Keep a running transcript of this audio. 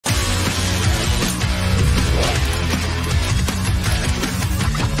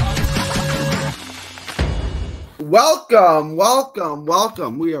Welcome, welcome,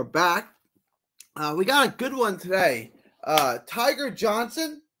 welcome. We are back. We got a good one today. Tiger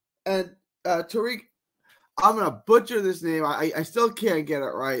Johnson and Tarik. I'm going to butcher this name. I still can't get it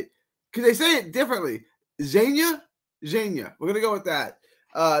right because they say it differently. Zaina? We're going to go with that.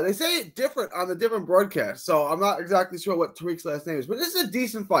 They say it different on the different broadcasts, so I'm not exactly sure what Tarik's last name is, but this is a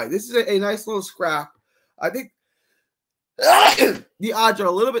decent fight. This is a nice little scrap. I think the odds are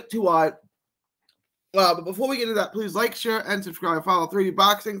a little bit too wide. But before we get into that, please like, share, and subscribe. Follow 3D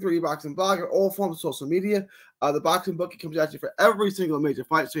Boxing Blog, on all forms of social media. The Boxing Bookie comes at you for every single major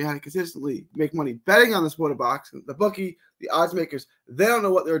fight, so you have to consistently make money betting on the sport of boxing. The Bookie, the odds makers, they don't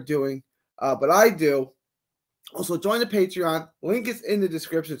know what they're doing, but I do. Also, join the Patreon. Link is in the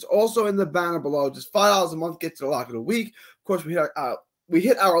description. It's also in the banner below. Just $5 a month gets you the lock of the week. Of course, we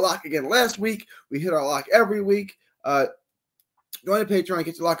hit our lock again last week. We hit our lock every week. Join the Patreon,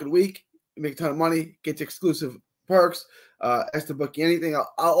 get your lock of the week. You make a ton of money, get you exclusive perks, as to Bookie anything.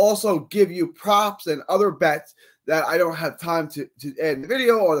 I'll also give you props and other bets that I don't have time to add in the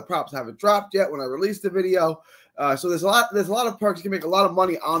video, or the props haven't dropped yet when I release the video. So there's a lot of perks. You can make a lot of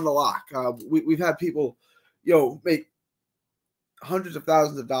money on the lock. We've had people, make hundreds of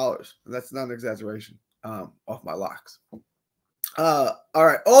thousands of dollars. And that's not an exaggeration, off my locks. All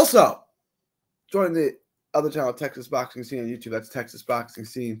right. Also, join the other channel, Texas Boxing Scene on YouTube. That's Texas Boxing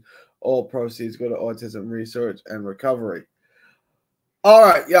Scene. All proceeds go to autism research and recovery. All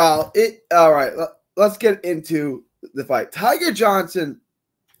right, y'all. Let's get into the fight. Tiger Johnson,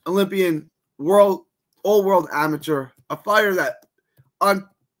 Olympian, all-world amateur, a fighter that not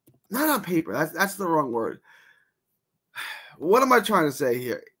on paper. That's the wrong word. What am I trying to say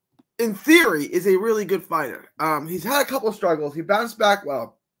here? In theory, is a really good fighter. He's had a couple of struggles. He bounced back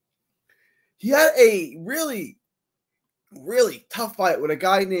well. He had a really tough fight with a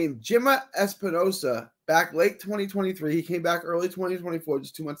guy named Jimma Espinosa back late 2023. He came back early 2024,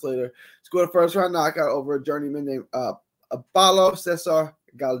 just 2 months later. Scored a first-round knockout over a journeyman named Abalo Cesar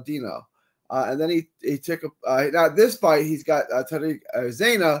Galdino. And then he took now this fight, he's got Tarik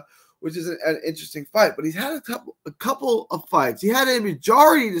Zaina, which is an interesting fight. But he's had a couple of fights. He had a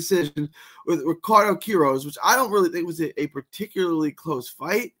majority decision with Ricardo Quiroz, which I don't really think was a particularly close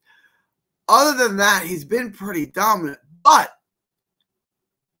fight. Other than that, he's been pretty dominant. But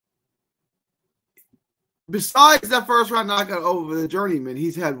besides that first round knockout over the journeyman,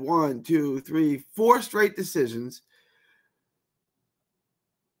 he's had 1, 2, 3, 4 straight decisions.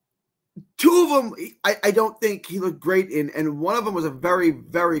 2 of them, I don't think he looked great in, and one of them was a very,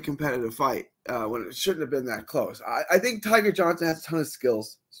 very competitive fight when it shouldn't have been that close. I think Tiger Johnson has a ton of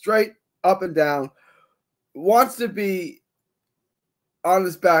skills, straight, up and down, wants to be on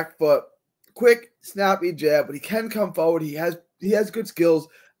his back foot. Quick, snappy jab, but he can come forward. He has good skills,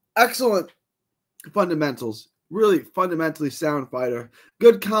 excellent fundamentals, really fundamentally sound fighter,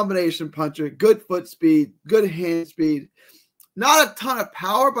 good combination puncher, good foot speed, good hand speed. Not a ton of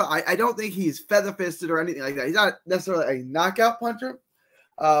power, but I don't think he's feather-fisted or anything like that. He's not necessarily a knockout puncher,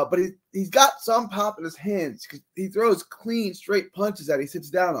 but he's got some pop in his hands because he throws clean, straight punches that he sits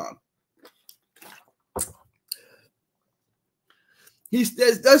down on. He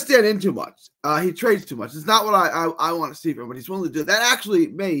does stand in too much. He trades too much. It's not what I want to see from him, but he's willing to do. That actually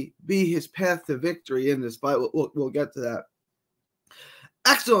may be his path to victory in this fight. We'll get to that.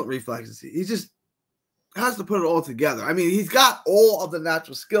 Excellent reflexes. He just has to put it all together. I mean, he's got all of the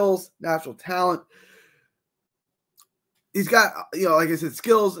natural skills, natural talent. He's got, like I said,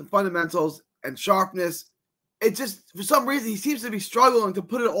 skills and fundamentals and sharpness. It just, for some reason, he seems to be struggling to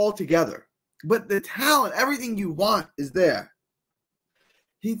put it all together. But the talent, everything you want is there.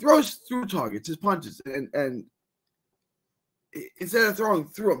 He throws through targets, his punches, and instead of throwing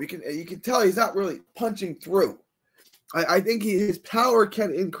through them, you can tell he's not really punching through. I think his power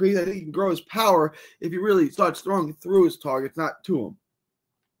can increase. I think he can grow his power if he really starts throwing through his targets, not to him.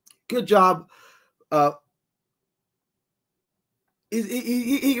 Good job.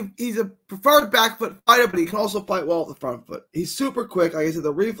 He's a preferred back foot fighter, but he can also fight well with the front foot. He's super quick. Like I said,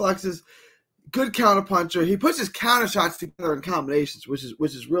 the reflexes. Good counter puncher. He puts his counter shots together in combinations, which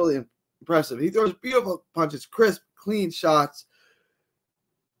is really impressive. He throws beautiful punches, crisp, clean shots,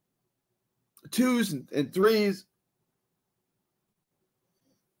 2s and 3s.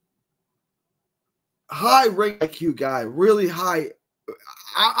 High ring IQ guy, really high.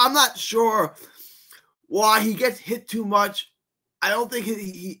 I'm not sure why he gets hit too much. I don't think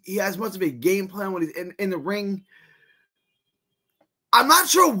he has much of a game plan when he's in the ring. I'm not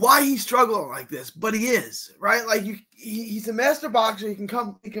sure why he's struggling like this, but he is, right? Like he's a master boxer. He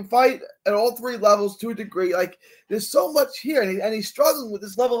can fight at all three levels to a degree. Like there's so much here, and he's struggling with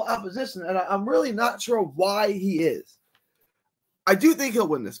this level of opposition, and I'm really not sure why he is. I do think he'll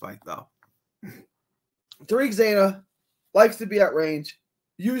win this fight, though. Tarik Zaina likes to be at range,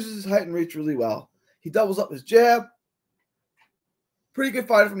 uses his height and reach really well. He doubles up his jab. Pretty good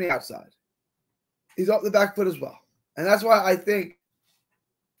fighter from the outside. He's up the back foot as well. And that's why I think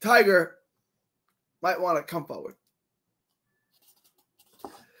Tiger might want to come forward.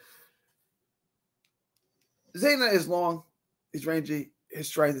 Zaina is long. He's rangy. His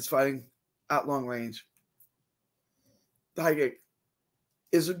strength is fighting at long range. Tiger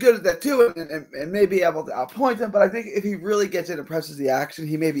is good at that too and may be able to outpoint him, but I think if he really gets in and presses the action,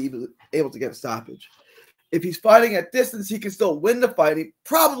 he may be able to get a stoppage. If he's fighting at distance, he can still win the fight. He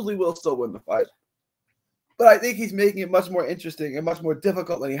probably will still win the fight. But I think he's making it much more interesting and much more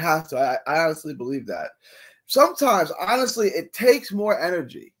difficult than he has to. I honestly believe that. Sometimes, honestly, it takes more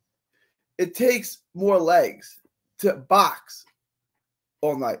energy. It takes more legs to box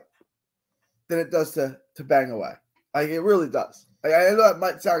all night than it does to bang away. Like, it really does. Like, I know that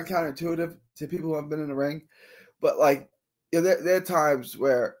might sound counterintuitive to people who have been in the ring, but like, you know, there are times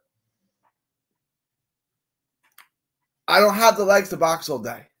where I don't have the legs to box all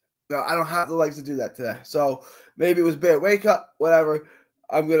day. No, I don't have the legs to do that today. So maybe it was bad wake up, whatever.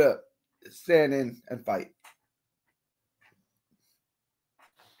 I'm gonna stand in and fight.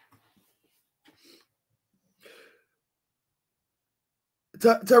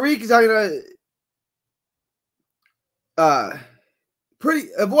 Tarik Zaina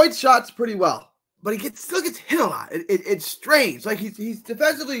avoids shots pretty well, but he still gets hit a lot. It's strange. Like he's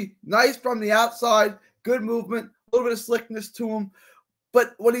defensively nice from the outside, good movement, a little bit of slickness to him.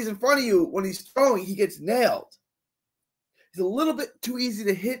 But when he's in front of you, when he's throwing, he gets nailed. He's a little bit too easy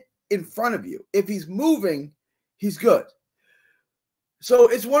to hit in front of you. If he's moving, he's good. So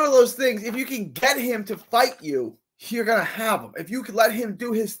it's one of those things. If you can get him to fight you, you're going to have him. If you can let him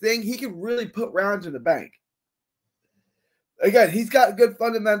do his thing, he can really put rounds in the bank. Again, he's got good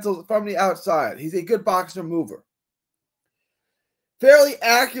fundamentals from the outside. He's a good boxer mover. Fairly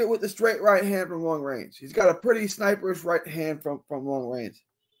accurate with the straight right hand from long range. He's got a pretty sniperish right hand from long range.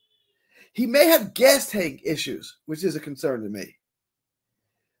 He may have gas tank issues, which is a concern to me.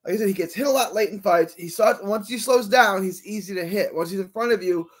 Like I said, he gets hit a lot late in fights. Once he slows down, he's easy to hit. Once he's in front of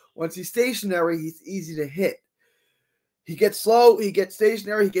you, once he's stationary, he's easy to hit. He gets slow, he gets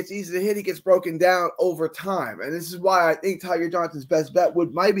stationary, he gets easy to hit, he gets broken down over time. And this is why I think Tiger Johnson's best bet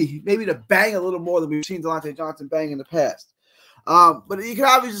would maybe to bang a little more than we've seen Delonte Johnson bang in the past. But you can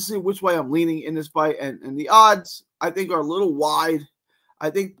obviously see which way I'm leaning in this fight. And the odds, I think, are a little wide. I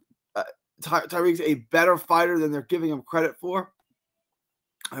think Tarik's a better fighter than they're giving him credit for.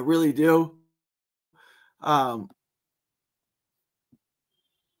 I really do. Let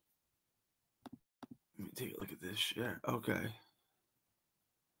me take a look at this shit. Okay.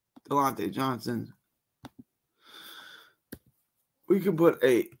 Delonte Johnson. We can put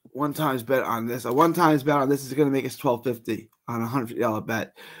a one-times bet on this. A one-times bet on this is going to make us $12.50 on a $100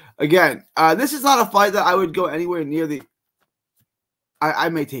 bet. Again, this is not a fight that I would go anywhere near the. I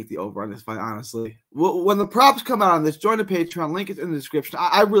may take the over on this fight, honestly. When the props come out on this, join the Patreon. Link is in the description.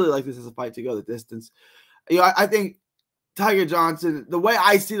 I really like this as a fight to go the distance. You know, I think Tiger Johnson, the way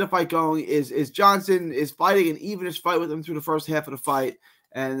I see the fight going is Johnson is fighting an evenish fight with him through the first half of the fight.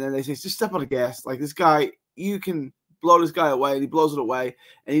 And then they say, just step on the gas. Like, this guy, you can blow this guy away, and he blows it away,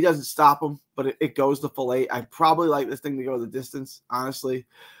 and he doesn't stop him, but it goes to full 8. I probably like this thing to go the distance, honestly.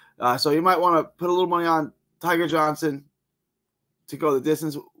 So you might want to put a little money on Tiger Johnson to go the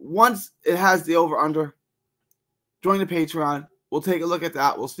distance. Once it has the over-under, join the Patreon. We'll take a look at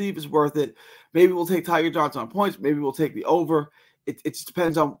that. We'll see if it's worth it. Maybe we'll take Tiger Johnson on points. Maybe we'll take the over. It just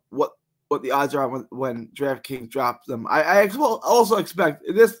depends on what the odds are when DraftKings drops them. I also expect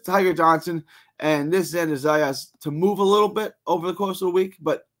this Tiger Johnson and this Zaina Zayas to move a little bit over the course of the week.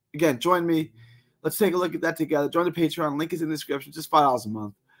 But again, join me. Let's take a look at that together. Join the Patreon. Link is in the description. Just $5 a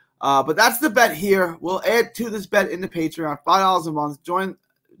month. But that's the bet here. We'll add to this bet in the Patreon, $5 a month. Join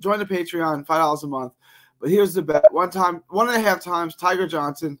the Patreon, $5 a month. But here's the bet. 1.5 times Tiger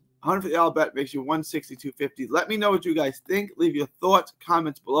Johnson. $150 bet makes you $162.50. Let me know what you guys think. Leave your thoughts,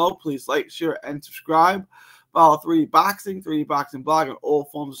 comments below. Please like, share, and subscribe. Follow 3D Boxing, 3D Boxing blog on all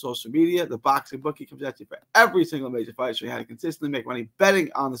forms of social media. The Boxing Bookie comes at you for every single major fight, showing you how to consistently make money betting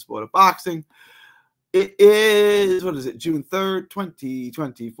on the sport of boxing. It is, June 3rd,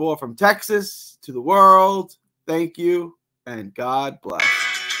 2024. From Texas to the world, thank you, and God bless.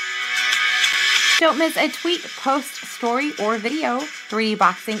 Don't miss a tweet, post, story, or video. 3D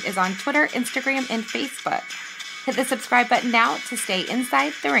Boxing is on Twitter, Instagram, and Facebook. Hit the subscribe button now to stay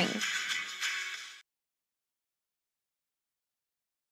inside the ring.